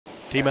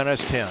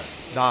T-minus 10,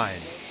 9,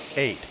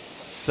 8,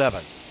 7,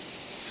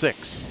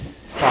 6,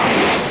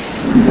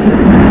 5,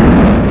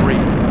 3, 2,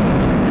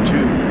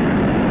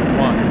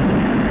 1,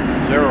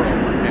 0,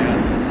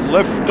 and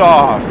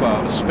liftoff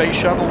of Space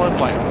Shuttle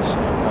Atlantis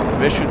on a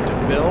mission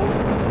to build,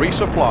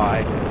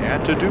 resupply,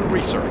 and to do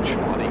research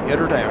on the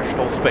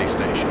International Space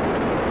Station.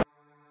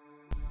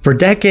 For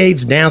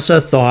decades,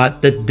 NASA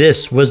thought that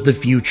this was the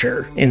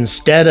future.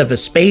 Instead of a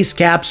space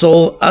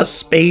capsule, a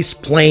space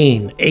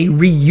plane, a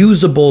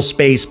reusable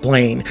space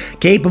plane,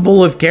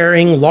 capable of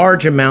carrying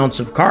large amounts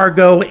of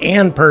cargo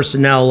and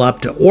personnel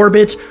up to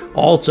orbit,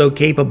 also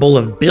capable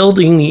of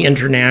building the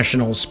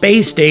International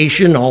Space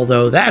Station,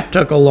 although that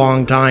took a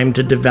long time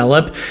to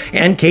develop,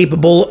 and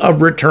capable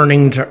of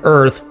returning to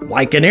Earth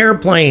like an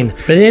airplane.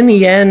 But in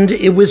the end,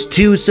 it was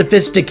too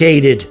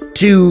sophisticated,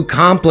 too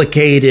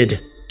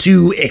complicated,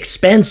 too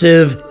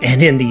expensive,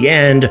 and in the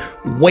end,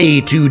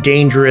 way too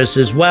dangerous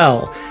as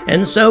well.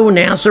 And so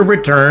NASA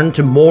returned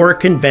to more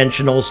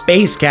conventional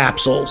space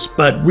capsules,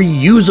 but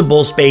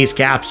reusable space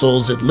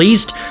capsules at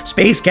least,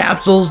 space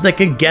capsules that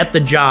could get the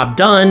job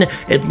done,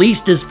 at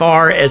least as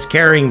far as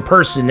carrying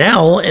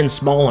personnel and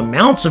small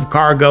amounts of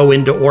cargo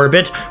into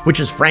orbit, which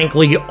is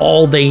frankly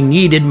all they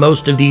needed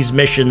most of these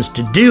missions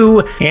to do,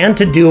 and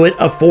to do it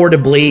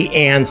affordably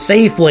and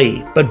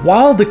safely. But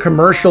while the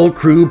commercial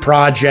crew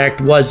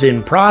project was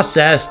in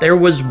process, there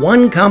was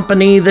one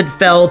company that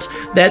felt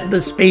that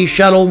the space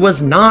shuttle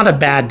was not a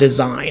bad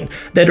design,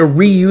 that a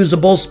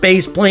reusable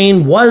space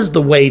plane was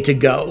the way to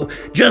go.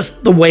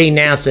 Just the way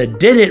NASA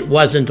did it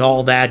wasn't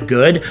all that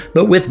good,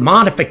 but with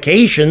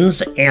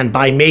modifications, and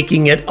by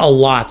making it a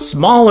lot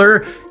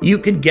smaller, you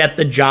could get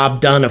the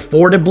job done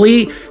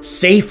affordably,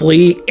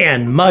 safely,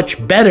 and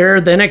much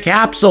better than a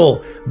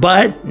capsule.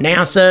 But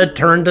NASA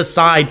turned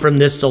aside from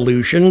this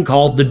solution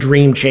called the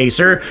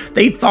Dreamchaser.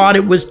 They thought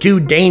it was too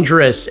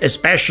dangerous,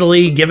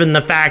 especially given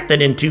the fact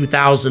that in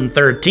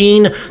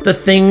 2013, the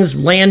thing's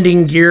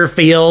landing gear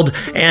failed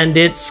and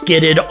it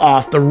skidded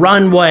off the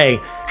runway.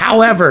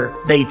 However,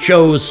 they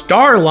chose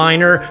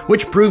Starliner,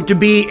 which proved to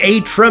be a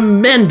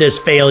tremendous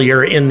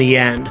failure in the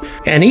end.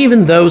 And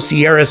even though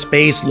Sierra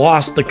Space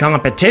lost the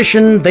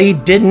competition, they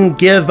didn't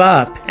give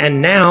up.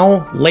 And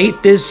now, late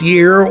this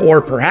year,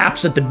 or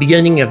perhaps at the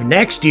beginning of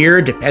next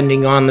year,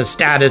 depending on the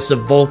status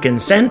of Vulcan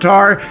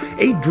Centaur,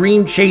 a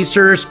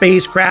Dreamchaser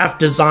spacecraft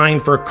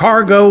designed for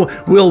cargo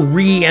will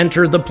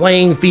re-enter the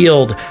playing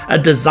field. A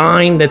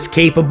design that's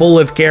capable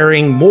of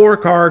carrying more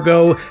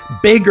cargo,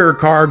 bigger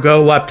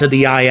cargo up to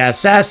the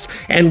ISS,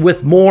 and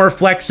with more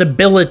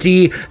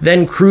flexibility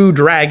than Crew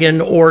Dragon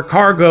or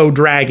Cargo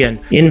Dragon.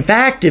 In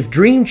fact, if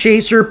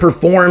Dreamchaser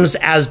performs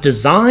as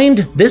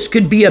designed, this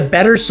could be a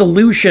better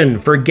solution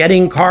for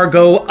getting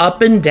cargo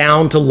up and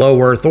down to low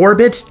Earth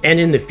orbit, and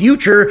in the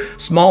future,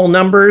 small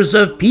numbers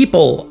of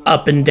people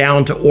up and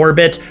down to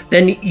orbit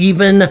than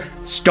even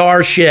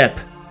Starship.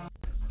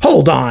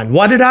 Hold on,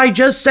 what did I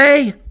just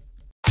say?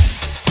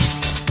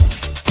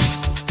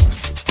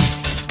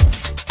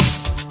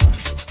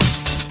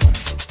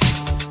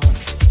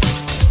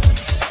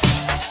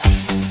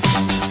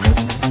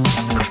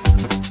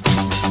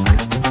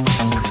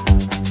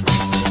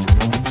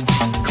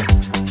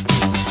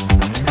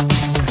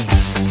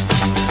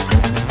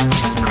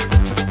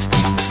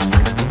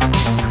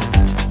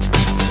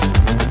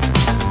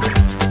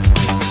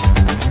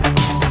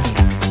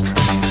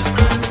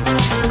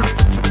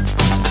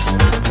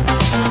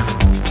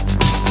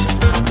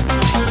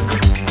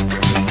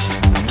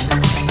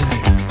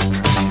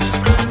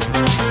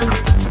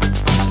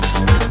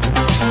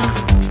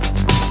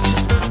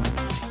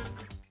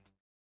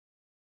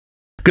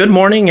 Good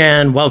morning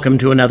and welcome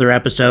to another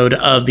episode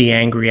of The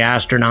Angry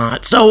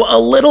Astronaut. So a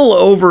little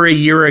over a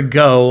year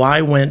ago,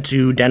 I went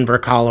to Denver,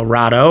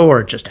 Colorado,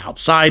 or just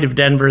outside of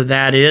Denver,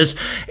 that is,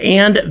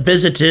 and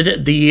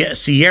visited the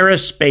Sierra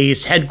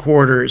Space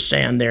headquarters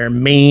and their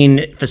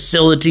main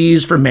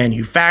facilities for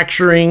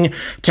manufacturing,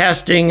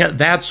 testing,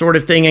 that sort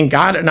of thing, and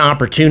got an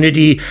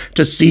opportunity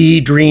to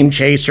see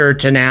Dreamchaser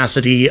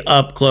tenacity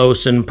up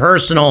close and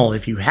personal.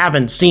 If you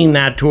haven't seen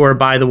that tour,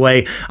 by the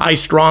way, I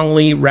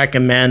strongly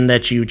recommend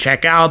that you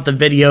check out the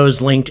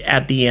videos linked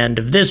at the end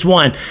of this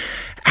one.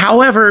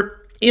 However,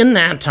 in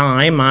that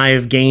time,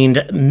 I've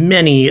gained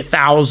many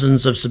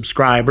thousands of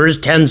subscribers,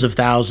 tens of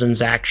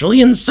thousands actually,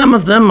 and some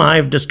of them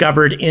I've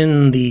discovered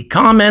in the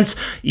comments.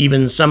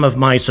 Even some of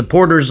my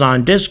supporters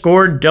on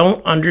Discord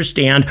don't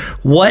understand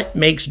what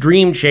makes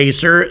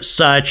Dreamchaser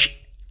such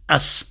a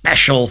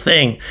special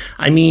thing.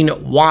 I mean,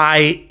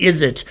 why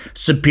is it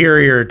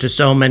superior to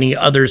so many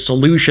other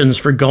solutions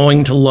for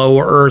going to low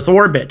Earth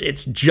orbit?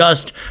 It's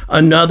just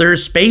another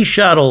space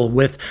shuttle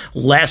with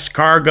less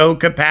cargo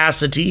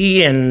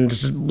capacity and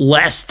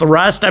less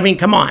thrust. I mean,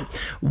 come on.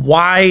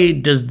 Why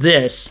does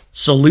this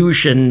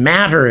solution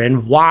matter?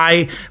 And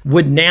why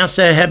would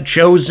NASA have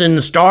chosen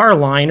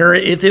Starliner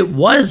if it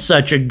was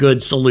such a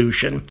good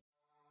solution?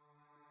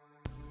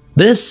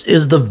 This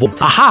is the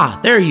Aha!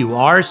 There you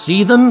are,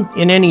 see them?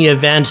 In any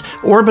event,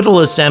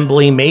 Orbital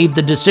Assembly made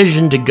the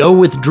decision to go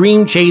with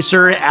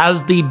Dreamchaser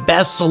as the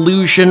best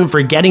solution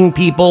for getting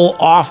people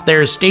off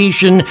their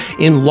station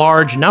in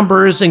large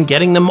numbers and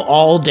getting them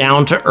all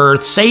down to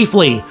Earth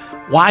safely.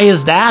 Why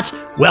is that?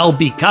 Well,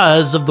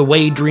 because of the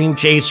way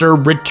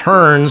Dreamchaser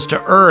returns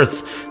to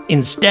Earth.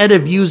 Instead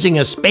of using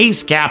a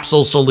space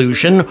capsule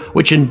solution,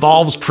 which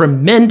involves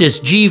tremendous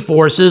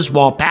G-forces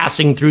while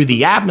passing through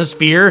the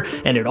atmosphere,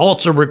 and it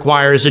also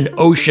requires an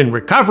ocean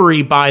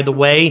recovery, by the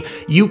way,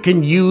 you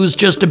can use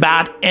just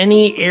about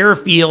any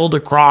airfield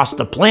across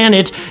the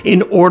planet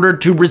in order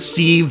to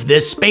receive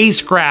this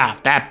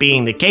spacecraft. That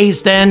being the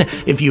case, then,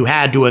 if you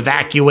had to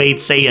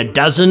evacuate, say, a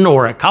dozen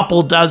or a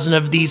couple dozen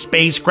of these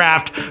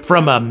spacecraft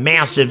from a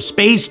massive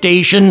space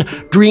station,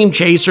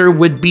 Dreamchaser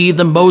would be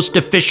the most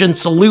efficient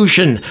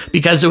solution,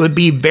 because it would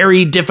be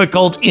very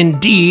difficult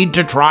indeed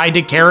to try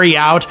to carry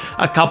out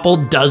a couple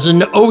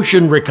dozen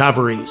ocean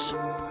recoveries.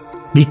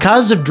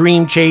 Because of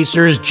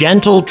Dreamchaser's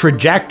gentle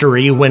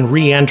trajectory when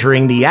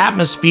re-entering the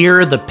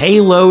atmosphere, the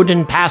payload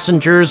and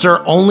passengers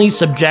are only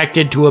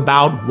subjected to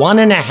about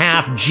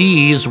 1.5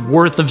 G's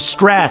worth of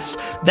stress.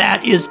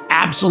 That is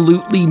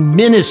absolutely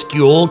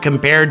minuscule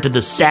compared to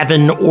the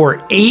 7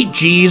 or 8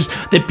 G's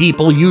that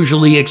people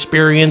usually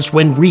experience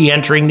when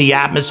re-entering the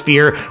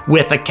atmosphere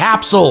with a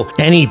capsule.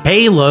 Any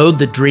payload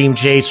that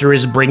Dreamchaser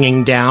is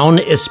bringing down,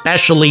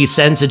 especially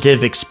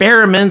sensitive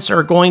experiments,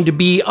 are going to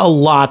be a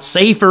lot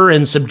safer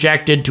and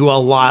subjected to a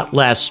lot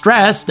less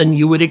stress than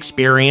you would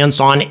experience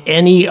on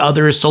any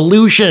other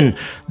solution.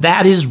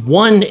 That is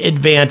one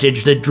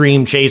advantage that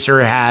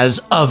Dreamchaser has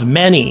of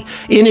many.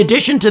 In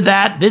addition to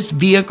that, this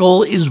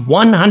vehicle is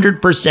 100%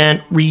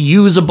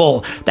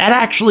 reusable. That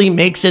actually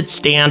makes it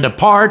stand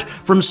apart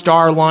from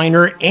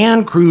Starliner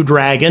and Crew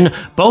Dragon,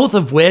 both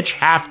of which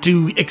have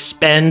to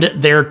expend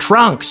their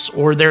trunks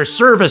or their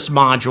service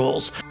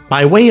modules.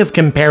 By way of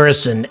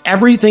comparison,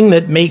 everything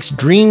that makes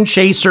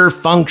Dreamchaser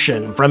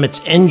function, from its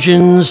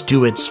engines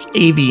to its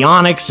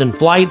avionics and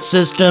flight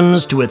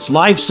systems to its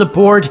life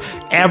support,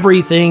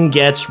 everything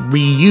gets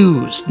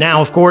reused. Now,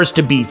 of course,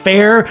 to be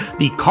fair,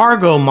 the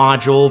cargo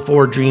module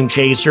for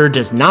Dreamchaser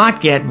does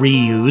not get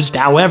reused.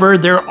 However,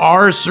 there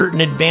are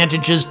certain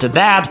advantages to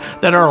that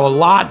are a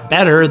lot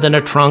better than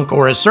a trunk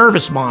or a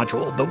service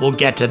module, but we'll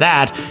get to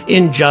that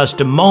in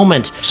just a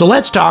moment. So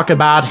let's talk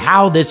about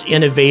how this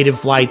innovative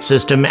flight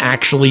system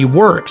actually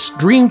works.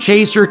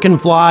 Dreamchaser can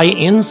fly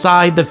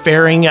inside the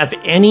fairing of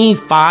any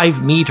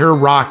 5-meter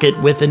rocket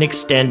with an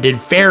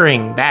extended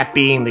fairing. That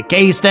being the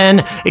case,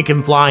 then, it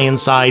can fly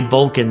inside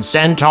Vulcan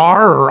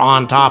Centaur or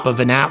on top of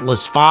an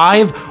Atlas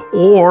V,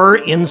 or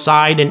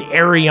inside an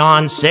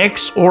Ariane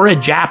 6 or a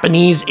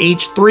Japanese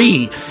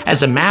H3.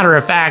 As a matter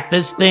of fact,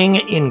 this thing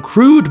in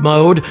crewed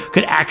mode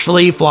could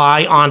actually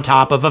fly on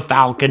top of a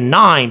Falcon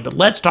 9. But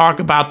let's talk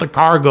about the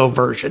cargo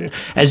version.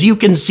 As you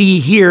can see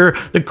here,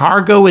 the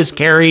cargo is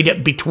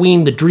carried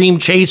between the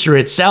Dreamchaser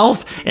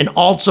itself and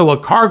also a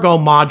cargo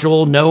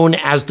module known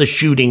as the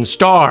Shooting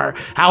Star.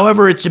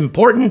 However, it's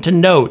important to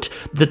note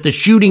that the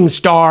Shooting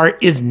Star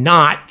is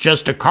not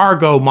just a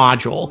cargo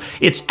module.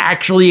 It's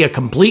actually a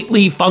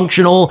completely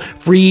functional,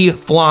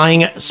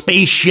 free-flying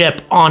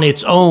spaceship on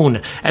its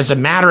own. As a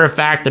matter of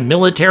fact, the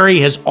military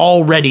has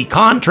already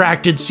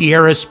contracted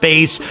Sierra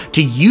Space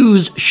to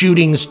use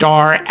Shooting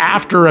Star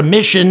after a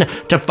mission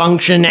to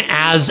function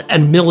as a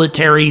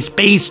military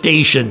space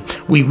station.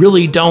 We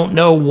really don't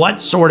know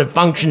what sort of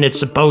function it's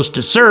supposed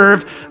to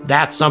serve.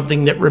 That's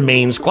something that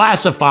remains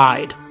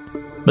classified.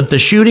 But the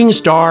Shooting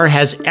Star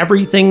has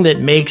everything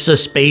that makes a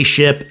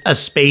spaceship a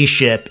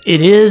spaceship.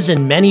 It is,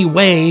 in many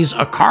ways,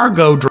 a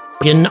cargo dragon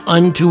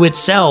unto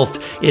itself.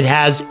 It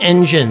has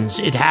engines,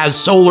 it has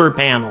solar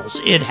panels,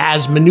 it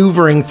has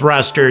maneuvering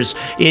thrusters,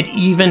 it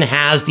even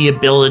has the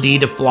ability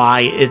to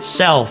fly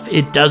itself.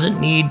 It doesn't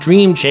need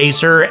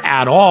Dreamchaser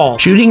at all.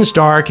 Shooting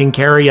Star can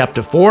carry up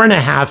to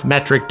 4.5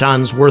 metric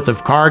tons worth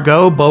of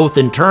cargo, both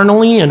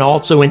internally and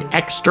also in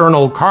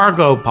external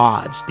cargo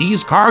pods.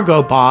 These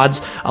cargo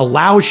pods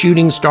allow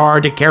Shooting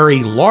Star to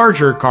carry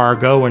larger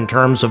cargo in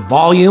terms of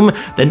volume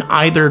than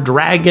either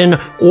Dragon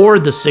or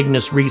the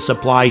Cygnus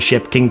resupply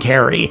ship can carry.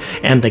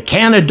 And the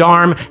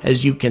Canadarm,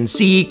 as you can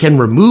see, can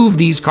remove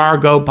these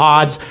cargo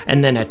pods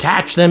and then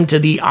attach them to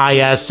the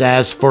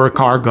ISS for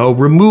cargo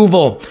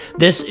removal.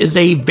 This is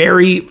a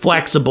very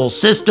flexible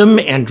system,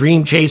 and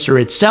Dreamchaser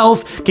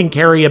itself can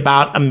carry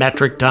about 1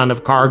 metric ton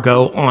of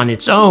cargo on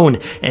its own.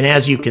 And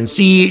as you can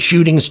see,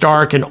 Shooting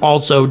Star can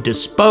also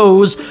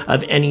dispose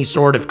of any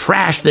sort of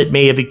trash that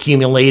may have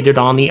accumulated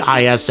on the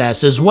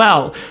ISS as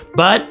well.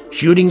 But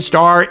Shooting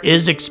Star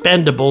is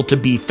expendable, to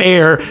be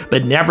fair,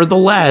 but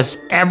nevertheless,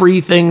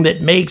 everything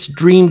that makes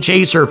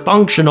Dreamchaser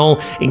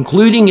functional,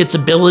 including its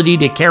ability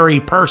to carry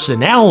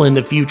personnel in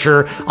the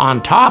future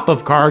on top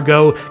of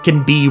cargo,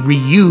 can be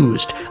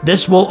reused.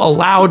 This will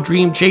allow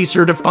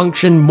Dreamchaser to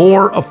function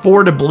more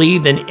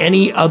affordably than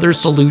any other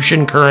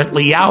solution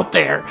currently out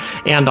there.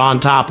 And on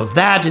top of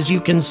that, as you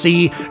can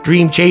see,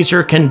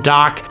 Dreamchaser can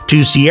dock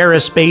to Sierra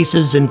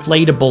Space's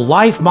inflatable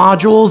life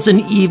modules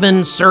and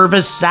even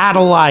service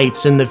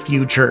satellites in the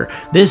future.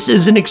 This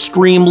is an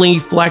extremely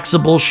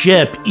flexible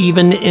ship,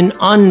 even in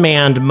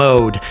unmanned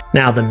mode.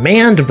 Now, the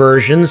manned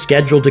version,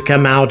 scheduled to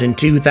come out in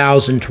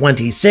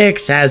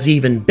 2026, has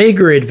even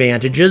bigger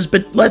advantages,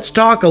 but let's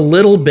talk a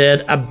little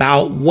bit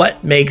about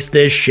what makes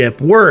this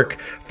ship work.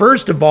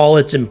 First of all,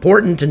 it's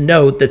important to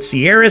note that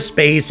Sierra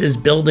Space is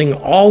building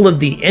all of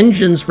the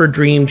engines for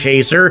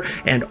Dreamchaser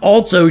and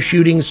also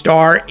Shooting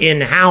Star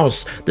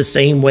in-house, the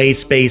same way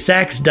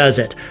SpaceX does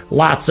it.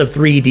 Lots of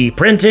 3D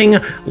printing,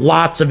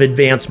 lots of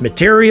advanced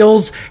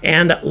materials,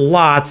 and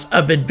lots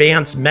of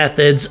advanced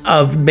methods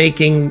of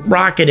making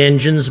rocket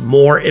engines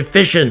more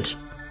efficient.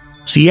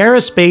 Sierra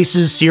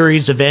Space's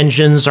series of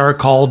engines are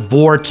called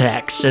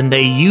Vortex, and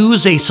they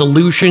use a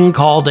solution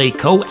called a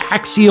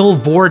coaxial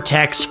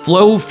vortex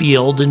flow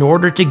field in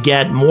order to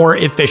get more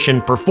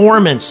efficient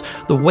performance.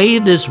 The way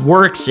this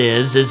works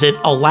is it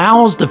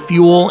allows the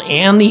fuel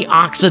and the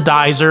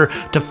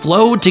oxidizer to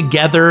flow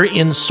together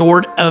in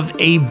sort of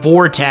a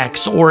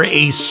vortex or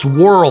a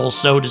swirl,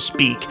 so to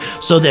speak,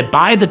 so that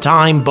by the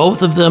time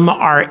both of them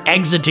are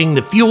exiting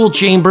the fuel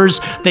chambers,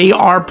 they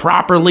are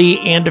properly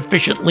and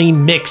efficiently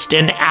mixed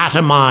and atomized.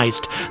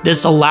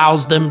 This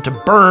allows them to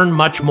burn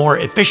much more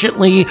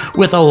efficiently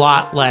with a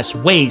lot less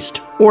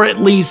waste. Or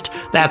at least,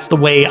 that's the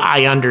way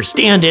I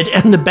understand it,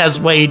 and the best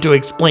way to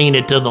explain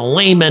it to the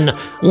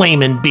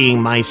layman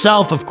being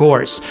myself, of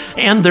course.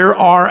 And there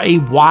are a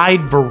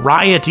wide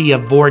variety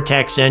of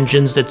vortex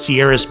engines that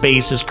Sierra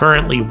Space is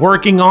currently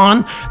working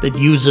on that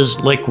uses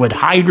liquid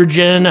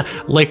hydrogen,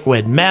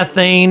 liquid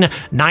methane,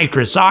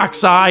 nitrous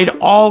oxide,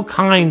 all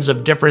kinds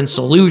of different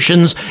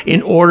solutions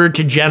in order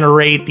to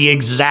generate the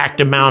exact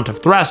amount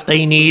of thrust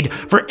they need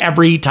for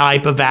every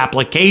type of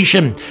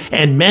application.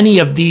 And many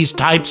of these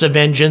types of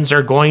engines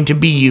are going to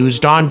be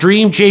used on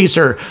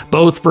Dreamchaser,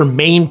 both for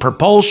main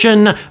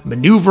propulsion,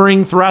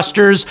 maneuvering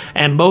thrusters,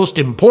 and most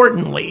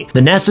importantly,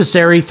 the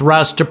necessary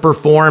thrust to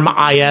perform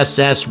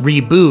ISS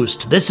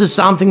reboost. This is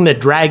something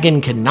that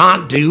Dragon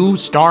cannot do.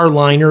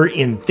 Starliner,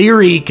 in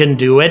theory, can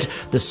do it.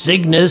 The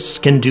Cygnus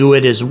can do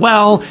it as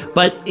well,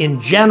 but in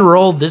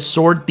general, these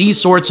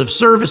sorts of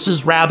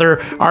services,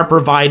 rather, are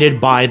provided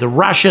by the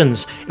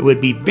Russians. It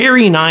would be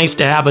very nice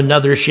to have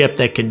another ship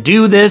that can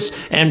do this,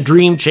 and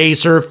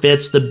Dreamchaser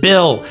fits the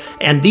bill.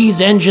 And these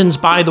engines,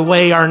 by the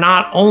way, are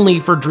not only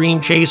for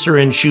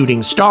Dreamchaser and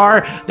Shooting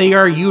Star, they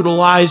are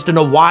utilized in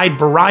a wide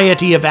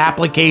variety of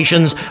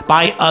applications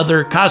by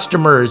other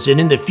customers.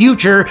 And in the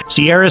future,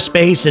 Sierra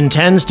Space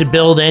intends to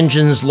build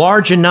engines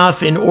large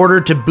enough in order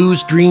to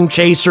boost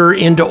Dreamchaser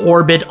into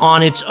orbit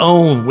on its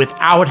own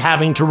without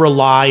having to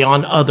rely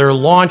on other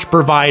launch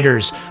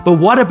providers. But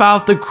what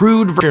about the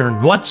crewed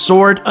version? What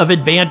sort of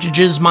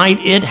advantages might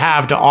it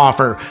have to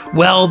offer?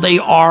 Well, they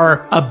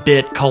are a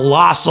bit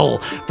colossal.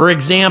 For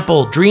example,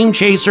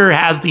 Dreamchaser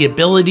has the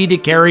ability to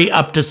carry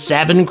up to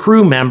 7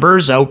 crew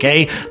members.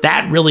 Okay,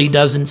 that really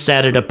doesn't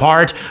set it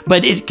apart,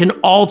 but it can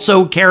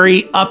also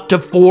carry up to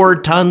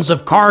 4 tons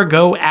of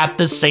cargo at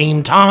the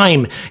same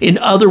time. In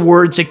other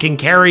words, it can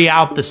carry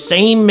out the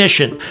same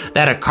mission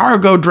that a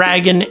cargo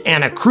dragon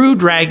and a crew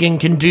dragon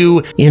can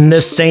do in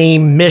the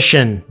same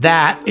mission.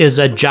 That is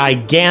a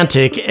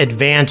gigantic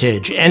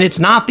advantage, and it's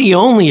not the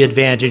only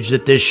advantage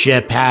that this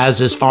ship has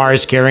as far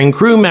as carrying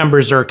crew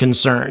members are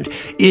concerned.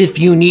 If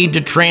you need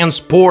to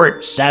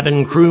transport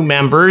 7 crew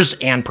members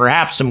and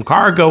perhaps some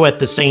cargo at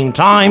the same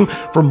time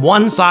from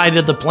one side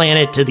of the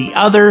planet to the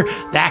other,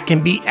 that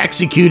can be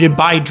executed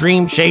by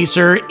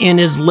Dreamchaser in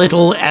as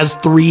little as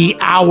 3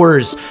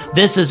 hours.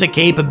 This is a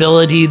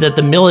capability that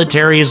the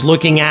military is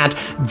looking at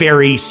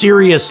very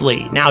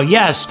seriously. Now,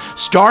 yes,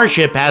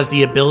 Starship has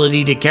the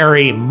ability to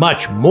carry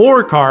much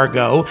more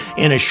cargo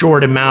in a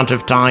short amount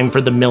of time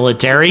for the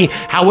military.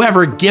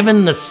 However,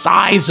 given the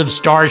size of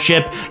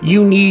Starship,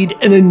 you need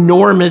an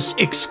enormous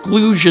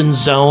exclusion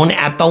zone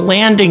at the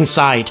landing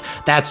site.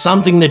 That's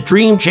something that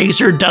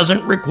Dreamchaser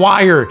doesn't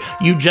require.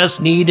 You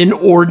just need an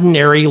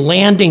ordinary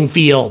landing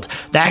field.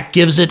 That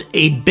gives it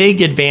a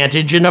big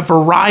advantage in a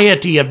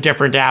variety of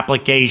different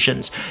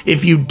applications.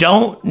 If you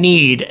don't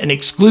need an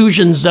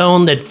exclusion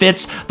zone that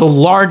fits the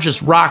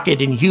largest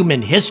rocket in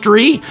human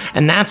history,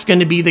 and that's going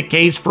to be the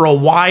case for a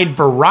wide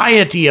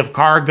variety of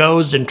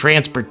cargoes and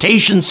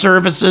transportation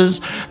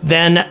services,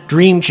 then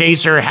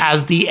Dreamchaser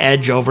has the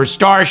edge over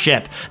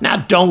Starship. Now,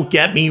 don't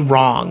get me wrong.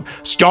 wrong.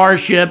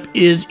 Starship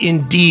is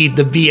indeed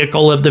the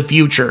vehicle of the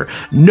future.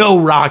 No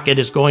rocket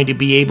is going to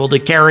be able to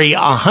carry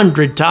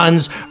 100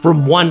 tons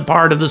from one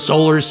part of the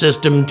solar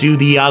system to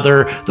the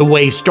other the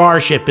way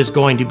Starship is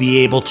going to be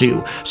able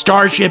to.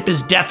 Starship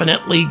is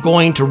definitely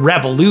going to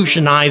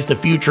revolutionize the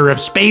future of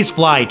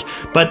spaceflight,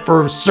 but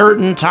for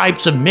certain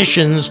types of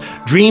missions,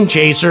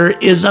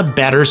 Dreamchaser is a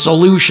better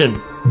solution.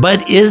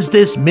 But is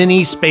this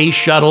mini space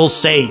shuttle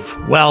safe?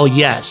 Well,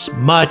 yes,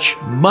 much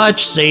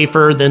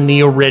safer than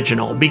the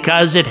original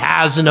because it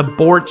has an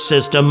abort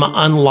system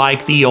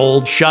unlike the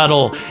old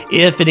shuttle.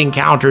 If it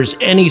encounters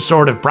any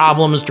sort of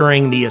problems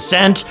during the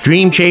ascent,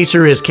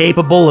 Dreamchaser is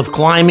capable of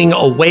climbing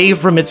away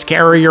from its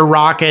carrier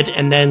rocket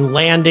and then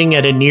landing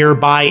at a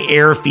nearby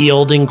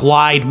airfield in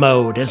glide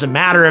mode. As a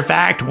matter of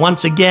fact,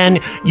 once again,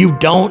 you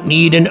don't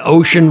need an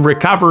ocean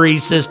recovery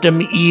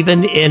system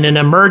even in an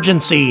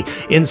emergency.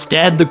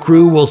 Instead, the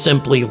crew will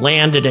simply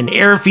land at an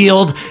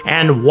airfield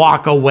and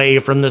walk away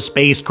from the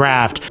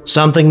spacecraft,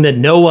 something that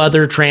no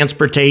other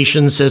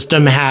transportation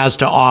system has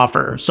to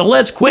offer. So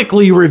let's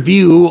quickly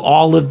review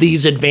all of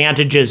these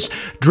advantages.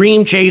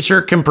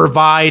 Dreamchaser can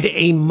provide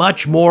a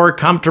much more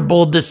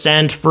comfortable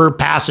descent for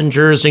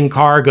passengers and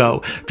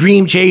cargo.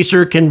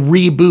 Dreamchaser can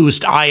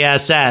reboost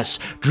ISS.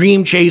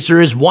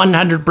 Dreamchaser is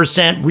 100%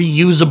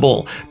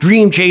 reusable.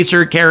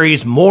 Dreamchaser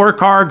carries more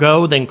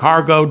cargo than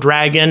Cargo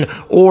Dragon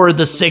or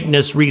the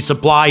Cygnus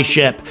resupply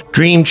ship.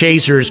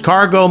 Dreamchaser's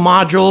cargo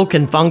module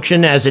can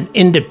function as an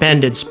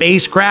independent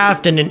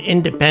spacecraft and an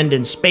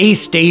independent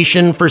space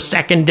station for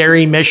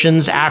secondary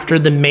missions after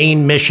the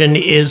main mission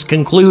is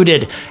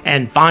concluded.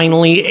 And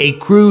finally, a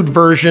crewed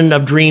version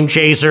of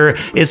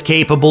Dreamchaser is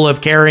capable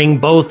of carrying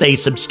both a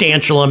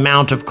substantial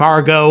amount of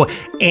cargo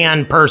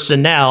and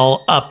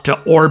personnel up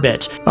to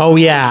orbit. Oh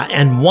yeah,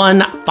 and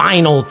one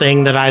final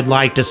thing that I'd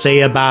like to say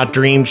about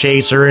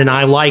Dreamchaser, and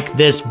I like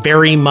this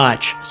very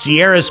much.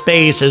 Sierra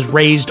Space has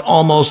raised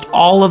almost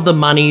all of the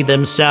money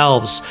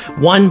themselves.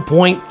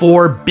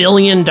 $1.4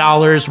 billion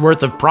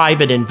worth of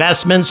private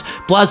investments,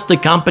 plus the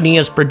company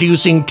is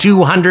producing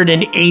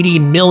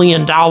 $280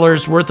 million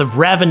worth of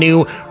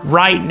revenue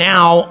right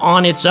now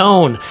on its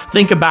own.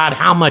 Think about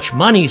how much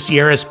money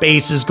Sierra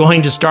Space is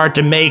going to start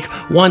to make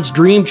once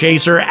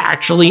Dreamchaser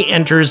actually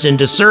enters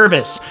into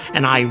service.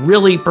 And I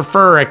really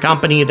prefer a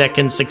company that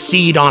can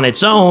succeed on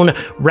its own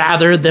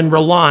rather than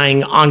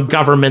relying on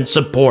government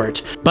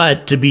support.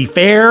 But to be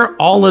fair,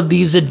 all of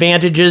these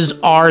advantages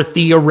are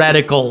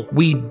theoretical.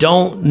 We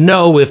don't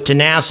know if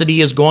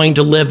Tenacity is going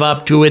to live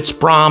up to its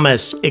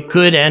promise. It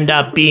could end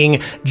up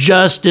being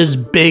just as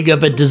big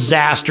of a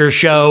disaster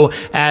show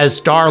as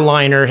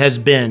Starliner has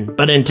been.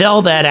 But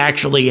until that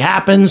actually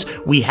happens,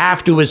 we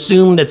have to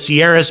assume that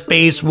Sierra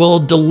Space will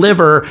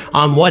deliver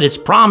on what it's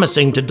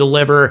promising to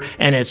deliver,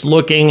 and it's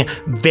looking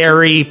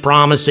very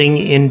promising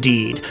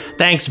indeed.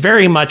 Thanks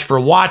very much for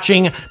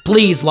watching.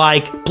 Please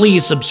like,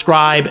 please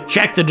subscribe,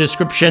 check the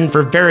description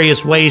for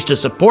various ways to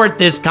support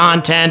this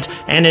content,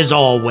 and as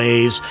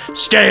always,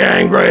 stay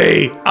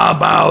angry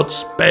about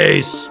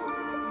space.